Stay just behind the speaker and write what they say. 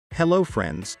Hello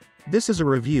friends, this is a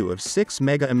review of 6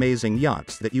 mega amazing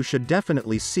yachts that you should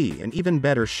definitely see and even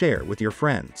better share with your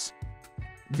friends.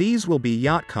 These will be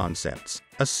yacht concepts,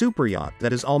 a super yacht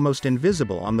that is almost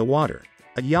invisible on the water,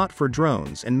 a yacht for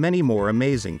drones and many more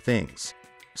amazing things.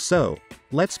 So,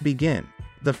 let's begin.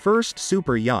 The first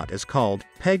super yacht is called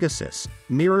Pegasus,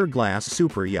 Mirror Glass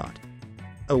Super Yacht.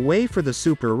 A way for the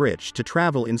super rich to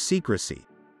travel in secrecy.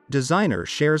 Designer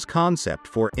shares concept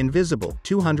for invisible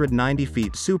 290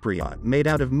 feet super yacht made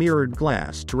out of mirrored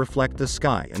glass to reflect the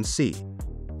sky and sea.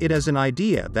 It is an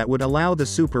idea that would allow the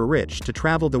super rich to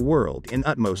travel the world in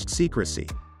utmost secrecy.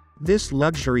 This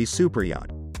luxury super yacht,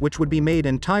 which would be made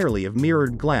entirely of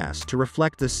mirrored glass to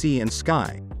reflect the sea and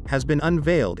sky, has been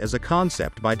unveiled as a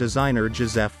concept by designer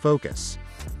Joseph Focus.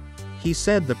 He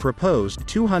said the proposed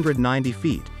 290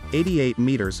 feet, 88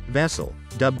 meters, vessel,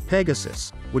 dubbed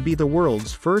Pegasus, would be the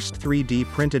world's first 3D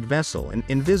printed vessel and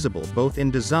invisible both in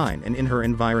design and in her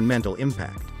environmental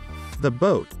impact. The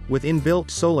boat, with inbuilt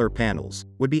solar panels,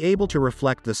 would be able to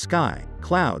reflect the sky,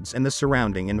 clouds and the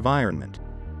surrounding environment.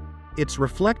 Its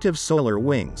reflective solar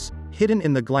wings, hidden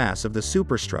in the glass of the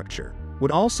superstructure,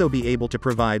 would also be able to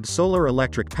provide solar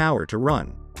electric power to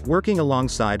run, working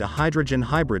alongside a hydrogen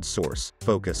hybrid source,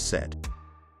 Focus said.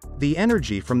 The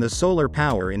energy from the solar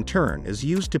power in turn is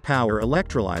used to power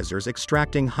electrolyzers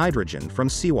extracting hydrogen from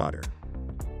seawater.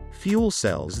 Fuel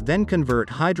cells then convert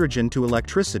hydrogen to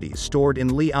electricity stored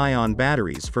in Li-ion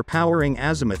batteries for powering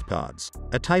azimuth pods,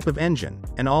 a type of engine,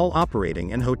 and all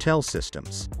operating in hotel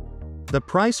systems. The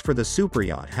price for the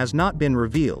superyacht has not been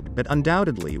revealed but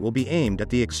undoubtedly will be aimed at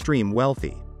the extreme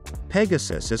wealthy.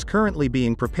 Pegasus is currently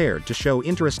being prepared to show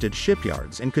interested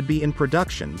shipyards and could be in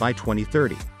production by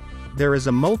 2030. There is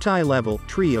a multi-level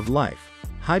tree of life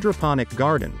hydroponic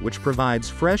garden which provides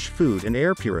fresh food and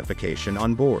air purification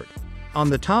on board. On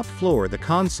the top floor the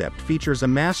concept features a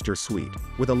master suite,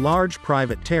 with a large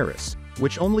private terrace,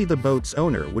 which only the boat's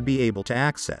owner would be able to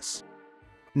access.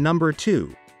 Number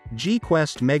 2.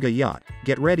 Quest Megayacht,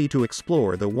 get ready to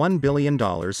explore the $1 billion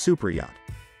superyacht.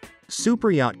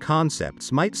 Superyacht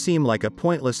concepts might seem like a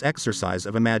pointless exercise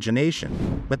of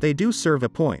imagination, but they do serve a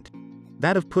point.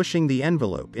 That of pushing the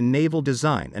envelope in naval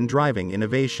design and driving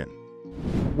innovation.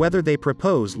 Whether they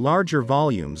propose larger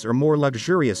volumes or more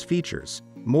luxurious features,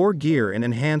 more gear and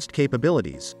enhanced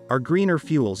capabilities, or greener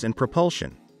fuels and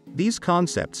propulsion, these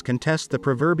concepts can test the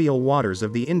proverbial waters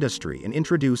of the industry and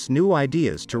introduce new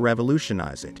ideas to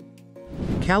revolutionize it.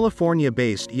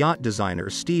 California-based yacht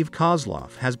designer Steve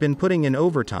Kozloff has been putting in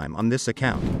overtime on this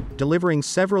account, delivering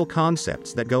several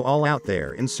concepts that go all out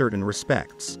there in certain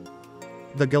respects.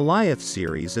 The Goliath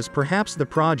series is perhaps the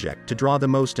project to draw the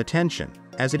most attention,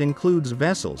 as it includes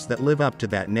vessels that live up to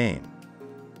that name.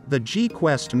 The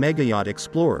Quest Megayacht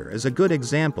Explorer is a good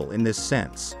example in this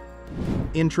sense.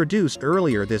 Introduced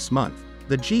earlier this month,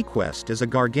 the Quest is a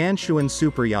gargantuan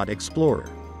superyacht explorer,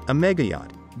 a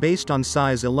megayacht, based on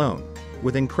size alone,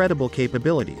 with incredible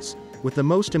capabilities, with the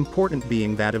most important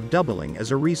being that of doubling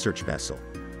as a research vessel.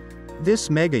 This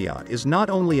megayacht is not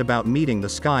only about meeting the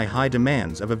sky-high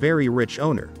demands of a very rich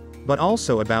owner, but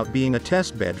also about being a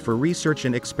testbed for research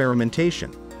and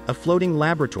experimentation, a floating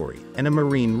laboratory, and a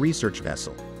marine research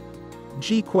vessel.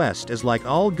 Quest is like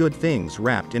all good things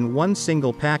wrapped in one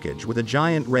single package with a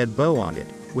giant red bow on it,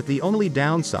 with the only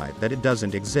downside that it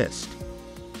doesn't exist.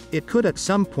 It could at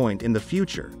some point in the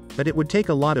future, but it would take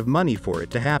a lot of money for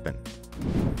it to happen.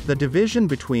 The division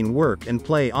between work and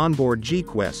play onboard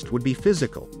Quest would be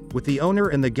physical, with the owner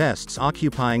and the guests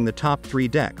occupying the top 3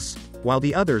 decks, while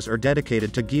the others are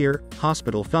dedicated to gear,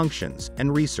 hospital functions,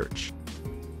 and research.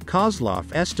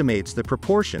 Kozloff estimates the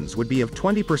proportions would be of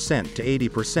 20% to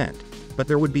 80%, but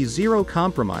there would be zero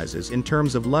compromises in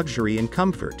terms of luxury and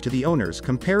comfort to the owner's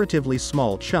comparatively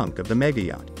small chunk of the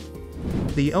megayacht.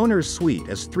 The owner's suite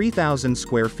is 3,000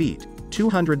 square feet,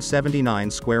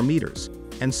 279 square meters,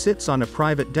 and sits on a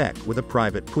private deck with a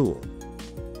private pool.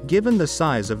 Given the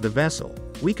size of the vessel,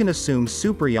 we can assume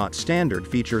superyacht standard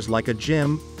features like a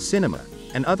gym, cinema,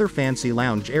 and other fancy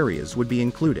lounge areas would be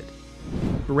included.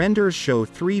 Renders show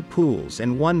 3 pools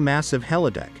and 1 massive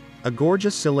helideck, a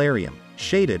gorgeous solarium,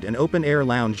 shaded and open-air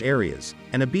lounge areas,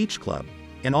 and a beach club,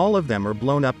 and all of them are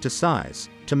blown up to size,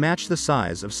 to match the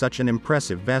size of such an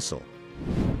impressive vessel.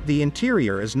 The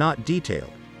interior is not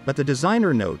detailed, but the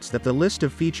designer notes that the list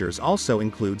of features also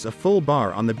includes a full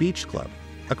bar on the beach club,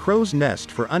 a crow's nest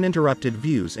for uninterrupted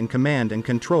views and command and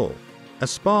control, a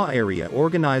spa area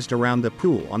organized around the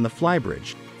pool on the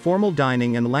flybridge, formal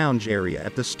dining and lounge area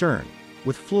at the stern,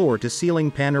 with floor-to-ceiling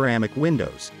panoramic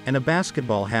windows, and a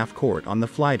basketball half-court on the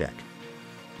flydeck.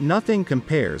 Nothing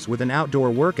compares with an outdoor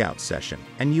workout session,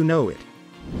 and you know it.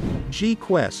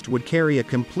 Quest would carry a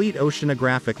complete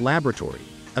oceanographic laboratory,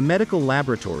 a medical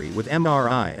laboratory with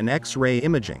MRI and X-ray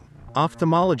imaging,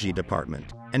 ophthalmology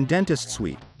department, and dentist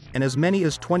suite, and as many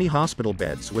as 20 hospital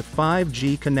beds with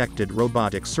 5G-connected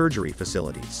robotic surgery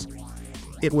facilities.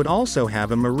 It would also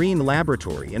have a marine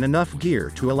laboratory and enough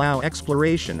gear to allow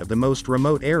exploration of the most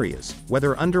remote areas,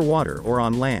 whether underwater or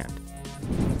on land.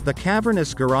 The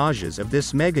cavernous garages of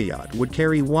this megayacht would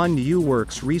carry 1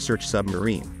 U-Works research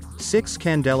submarine, 6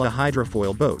 Sindalah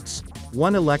hydrofoil boats,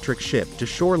 1 electric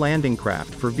ship-to-shore landing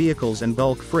craft for vehicles and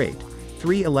bulk freight,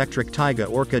 3 electric Taiga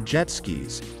Orca jet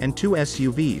skis, and 2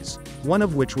 SUVs, one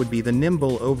of which would be the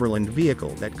nimble overland vehicle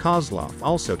that Kozlov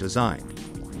also designed.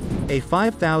 A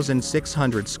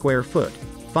 5,600 square foot,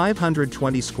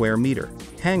 520 square meter,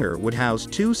 hangar would house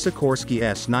 2 Sikorsky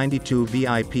S-92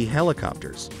 VIP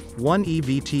helicopters, 1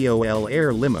 eVTOL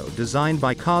air limo designed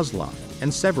by Kozlov,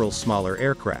 and several smaller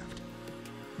aircraft.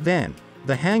 Then,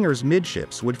 the hangar's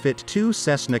midships would fit 2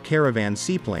 Cessna Caravan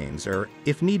seaplanes or,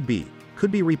 if need be,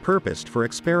 could be repurposed for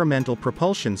experimental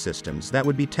propulsion systems that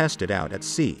would be tested out at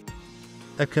sea.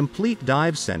 A complete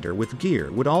dive center with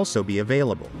gear would also be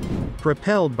available.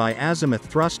 Propelled by azimuth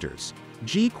thrusters,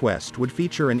 Quest would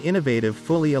feature an innovative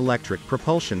fully electric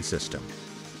propulsion system.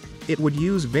 It would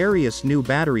use various new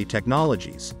battery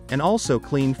technologies, and also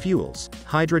clean fuels,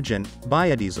 hydrogen,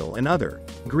 biodiesel and other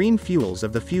green fuels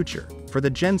of the future, for the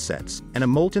gensets, and a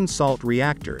molten salt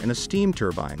reactor and a steam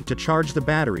turbine to charge the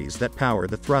batteries that power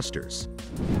the thrusters.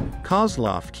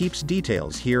 Kozlov keeps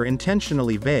details here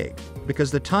intentionally vague,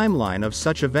 because the timeline of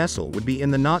such a vessel would be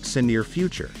in the not-so-near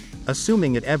future,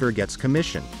 assuming it ever gets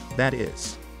commissioned, that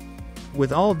is.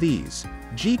 With all these,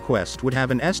 Quest would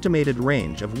have an estimated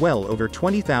range of well over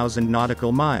 20,000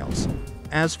 nautical miles.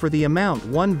 As for the amount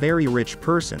one very rich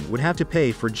person would have to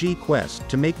pay for Quest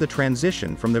to make the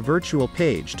transition from the virtual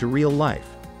page to real life,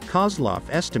 Kozlov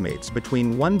estimates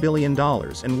between $1 billion and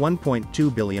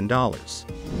 $1.2 billion.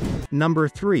 Number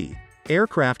 3.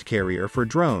 Aircraft carrier for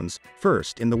drones,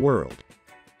 first in the world.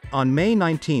 On May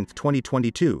 19,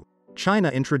 2022, China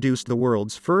introduced the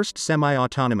world's first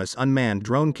semi-autonomous unmanned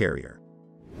drone carrier.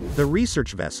 The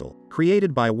research vessel,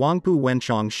 created by Huangpu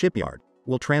Wenchong Shipyard,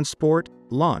 will transport,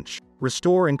 launch,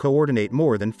 restore and coordinate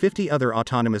more than 50 other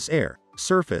autonomous air,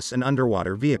 surface and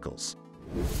underwater vehicles.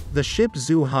 The ship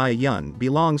Zhu Hai Yun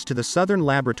belongs to the Southern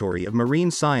Laboratory of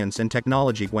Marine Science and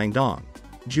Technology Guangdong,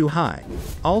 Zhuhai,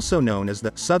 also known as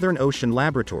the Southern Ocean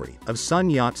Laboratory of Sun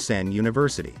Yat-sen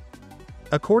University.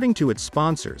 According to its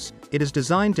sponsors, it is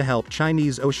designed to help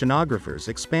Chinese oceanographers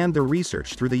expand their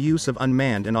research through the use of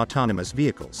unmanned and autonomous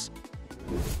vehicles.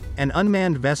 An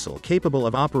unmanned vessel capable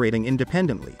of operating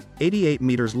independently, 88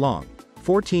 meters long,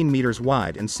 14 meters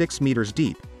wide and 6 meters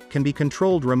deep, can be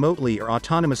controlled remotely or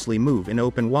autonomously move in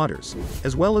open waters,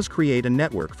 as well as create a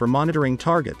network for monitoring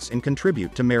targets and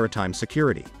contribute to maritime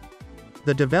security.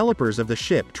 The developers of the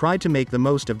ship tried to make the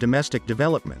most of domestic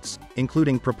developments,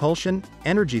 including propulsion,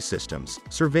 energy systems,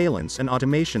 surveillance and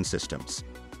automation systems.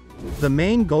 The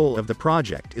main goal of the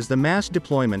project is the mass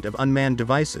deployment of unmanned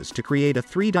devices to create a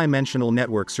 3-dimensional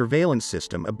network surveillance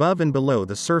system above and below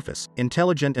the surface,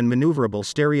 intelligent and maneuverable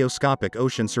stereoscopic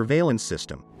ocean surveillance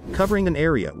system, covering an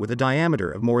area with a diameter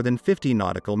of more than 50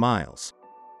 nautical miles.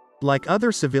 Like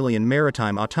other civilian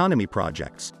maritime autonomy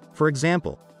projects, for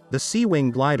example, the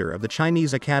Sea-Wing glider of the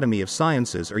Chinese Academy of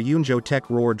Sciences or Yunzhou Tech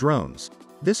Roar drones,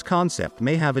 this concept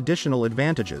may have additional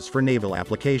advantages for naval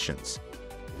applications.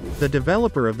 The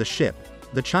developer of the ship,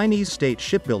 the Chinese State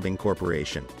Shipbuilding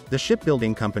Corporation, the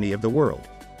shipbuilding company of the world,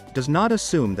 does not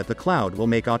assume that the cloud will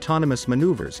make autonomous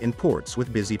maneuvers in ports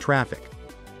with busy traffic.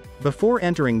 Before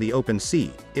entering the open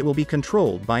sea, it will be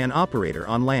controlled by an operator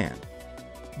on land.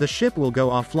 The ship will go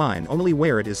offline only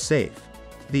where it is safe.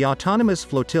 The autonomous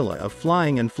flotilla of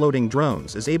flying and floating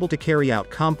drones is able to carry out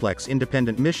complex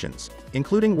independent missions,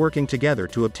 including working together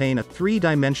to obtain a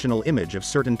 3-dimensional image of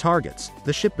certain targets,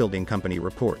 the shipbuilding company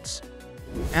reports.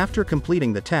 After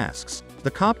completing the tasks,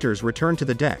 the copters return to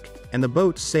the deck, and the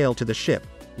boats sail to the ship,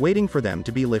 waiting for them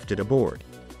to be lifted aboard.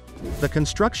 The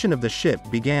construction of the ship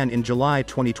began in July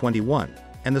 2021,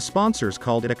 and the sponsors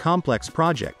called it a complex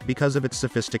project because of its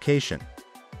sophistication.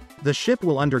 The ship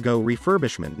will undergo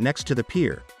refurbishment next to the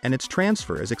pier, and its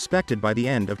transfer is expected by the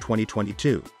end of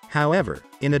 2022. However,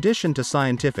 in addition to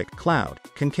scientific, cloud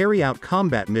can carry out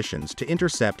combat missions to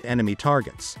intercept enemy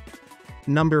targets.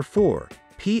 Number 4.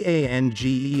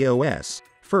 PANGEOS,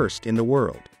 first in the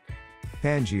world.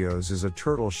 PANGEOS is a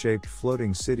turtle-shaped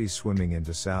floating city swimming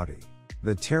into Saudi.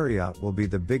 The terayacht will be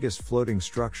the biggest floating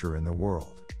structure in the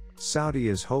world. Saudi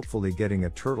is hopefully getting a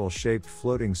turtle-shaped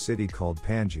floating city called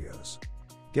PANGEOS.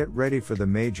 Get ready for the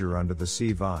major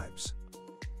under-the-sea vibes.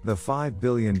 The $5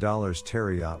 billion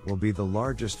terayacht will be the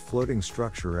largest floating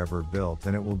structure ever built,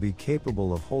 and it will be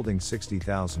capable of holding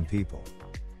 60,000 people.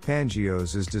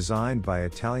 PANGEOS is designed by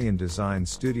Italian design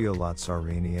studio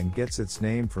Lazzarini and gets its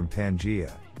name from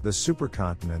Pangea, the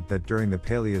supercontinent that during the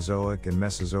Paleozoic and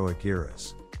Mesozoic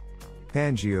eras.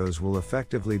 PANGEOS will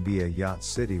effectively be a yacht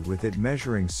city, with it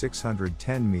measuring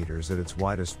 610 meters at its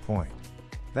widest point.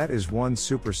 That is one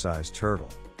supersized turtle.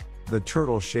 The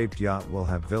turtle-shaped yacht will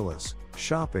have villas,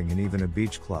 shopping, and even a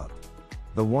beach club.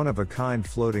 The one-of-a-kind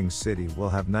floating city will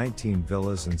have 19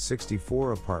 villas and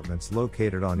 64 apartments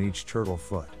located on each turtle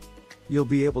foot. You'll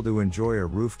be able to enjoy a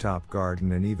rooftop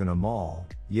garden and even a mall.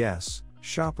 Yes,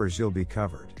 shoppers, you'll be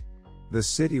covered. The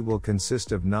city will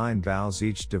consist of 9 bows,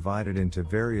 each divided into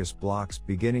various blocks,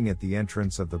 beginning at the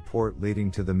entrance of the port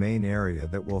leading to the main area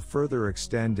that will further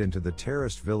extend into the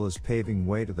terraced villas, paving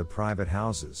way to the private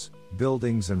houses,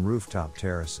 buildings and rooftop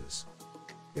terraces.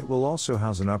 It will also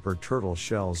house an upper turtle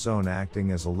shell zone,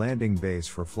 acting as a landing base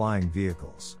for flying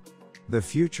vehicles. The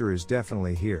future is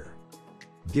definitely here.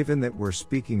 Given that we're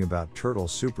speaking about turtle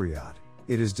superyacht,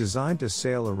 it is designed to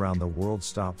sail around the world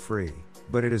stop-free,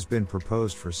 but it has been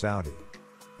proposed for Saudi.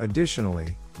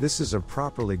 Additionally, this is a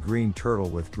properly green turtle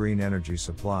with green energy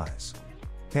supplies.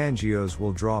 PANGEOS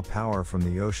will draw power from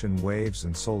the ocean waves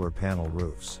and solar panel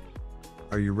roofs.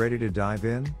 Are you ready to dive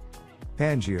in?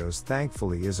 PANGEOS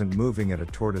thankfully isn't moving at a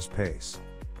tortoise pace.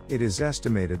 It is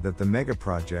estimated that the mega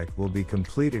project will be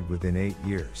completed within 8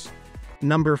 years.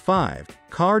 Number 5.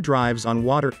 Car drives on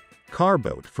water. Car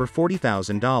boat for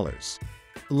 $40,000.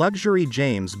 Luxury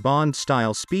James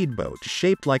Bond-style speedboat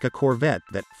shaped like a Corvette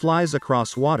that flies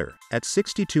across water at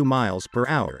 62 miles per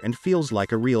hour and feels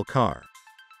like a real car.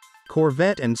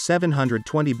 Corvette and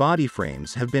 720 body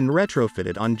frames have been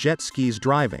retrofitted on jet skis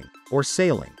driving, or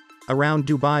sailing, around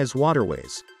Dubai's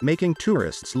waterways, making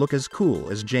tourists look as cool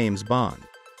as James Bond.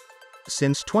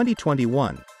 Since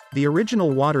 2021, the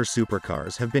original water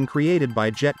supercars have been created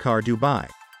by Jetcar Dubai,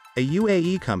 a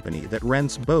UAE company that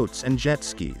rents boats and jet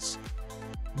skis.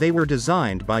 They were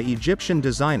designed by Egyptian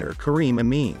designer Karim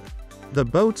Amin. The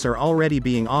boats are already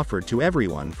being offered to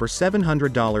everyone for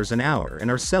 $700 an hour and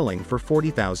are selling for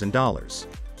 $40,000.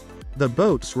 The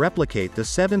boats replicate the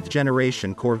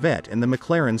 7th-generation Corvette and the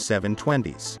McLaren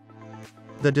 720s.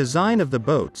 The design of the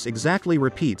boats exactly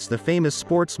repeats the famous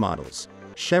sports models,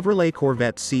 Chevrolet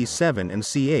Corvette C7 and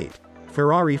C8,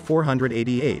 Ferrari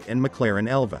 488 and McLaren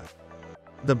Elva.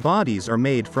 The bodies are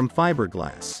made from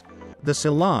fiberglass. The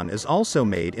salon is also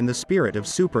made in the spirit of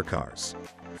supercars.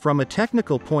 From a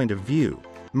technical point of view,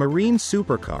 marine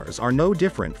supercars are no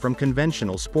different from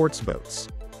conventional sports boats.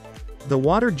 The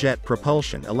water jet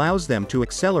propulsion allows them to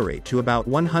accelerate to about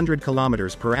 100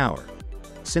 kilometers per hour.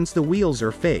 Since the wheels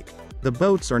are fake, the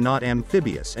boats are not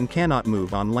amphibious and cannot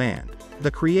move on land.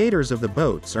 The creators of the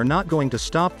boats are not going to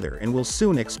stop there and will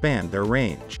soon expand their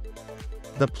range.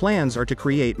 The plans are to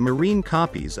create marine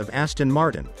copies of Aston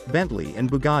Martin, Bentley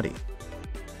and Bugatti.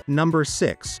 Number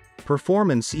 6.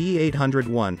 Performance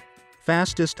E801,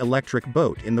 fastest electric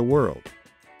boat in the world.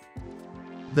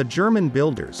 The German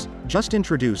builders just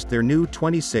introduced their new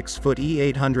 26-foot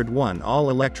E801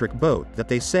 all-electric boat that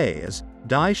they say is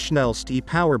Die schnellste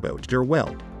E-Powerboot der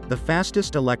Welt, the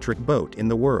fastest electric boat in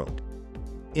the world.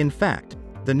 In fact,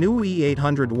 the new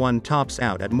E801 tops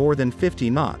out at more than 50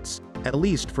 knots, at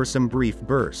least for some brief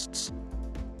bursts.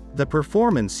 The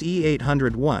Performance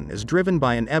E801 is driven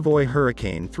by an Evoy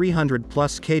Hurricane 300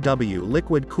 plus kW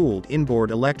liquid-cooled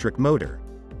inboard electric motor.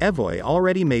 Evoy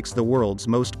already makes the world's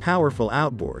most powerful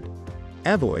outboard.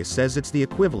 Evoy says it's the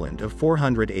equivalent of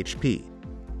 400 HP.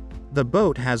 The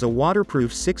boat has a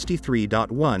waterproof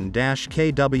 63.1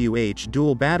 kWh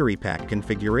dual battery pack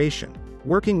configuration,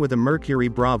 working with a Mercury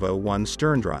Bravo 1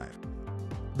 sterndrive.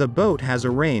 The boat has a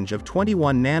range of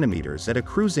 21 nanometers at a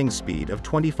cruising speed of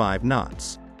 25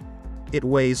 knots. It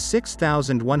weighs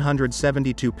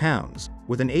 6,172 pounds,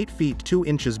 with an 8 feet 2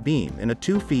 inches beam and a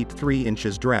 2 feet 3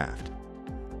 inches draft.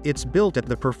 It's built at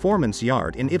the Performance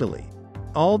Yard in Italy.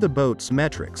 All the boat's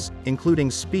metrics, including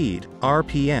speed,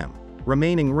 RPM,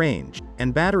 remaining range,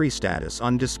 and battery status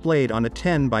are displayed on a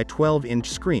 10 by 12 inch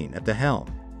screen at the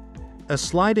helm. A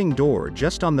sliding door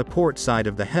just on the port side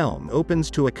of the helm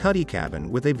opens to a cuddy cabin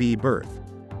with a V-berth.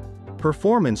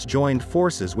 Performance joined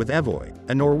forces with Evoy,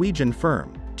 a Norwegian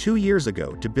firm, 2 years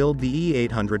ago to build the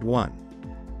E801.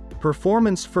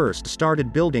 Performance first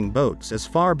started building boats as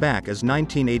far back as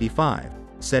 1985,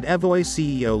 said Evoy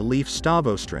CEO Leif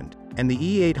Stavostrand, and the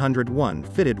E801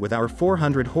 fitted with our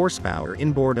 400 horsepower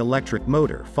inboard electric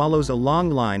motor follows a long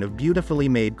line of beautifully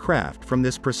made craft from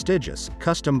this prestigious,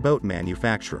 custom boat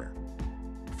manufacturer.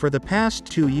 For the past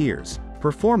 2 years,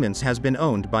 Performance has been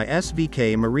owned by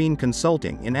SVK Marine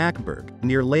Consulting in Ackburg,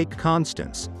 near Lake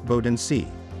Constance, Bodensee.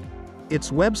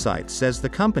 Its website says the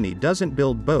company doesn't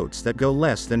build boats that go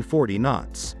less than 40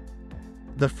 knots.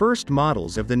 The first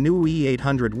models of the new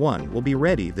E801 will be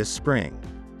ready this spring.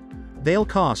 They'll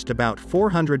cost about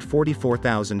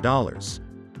 $444,000.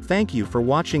 Thank you for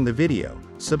watching the video.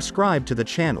 Subscribe to the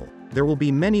channel, there will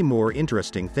be many more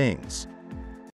interesting things.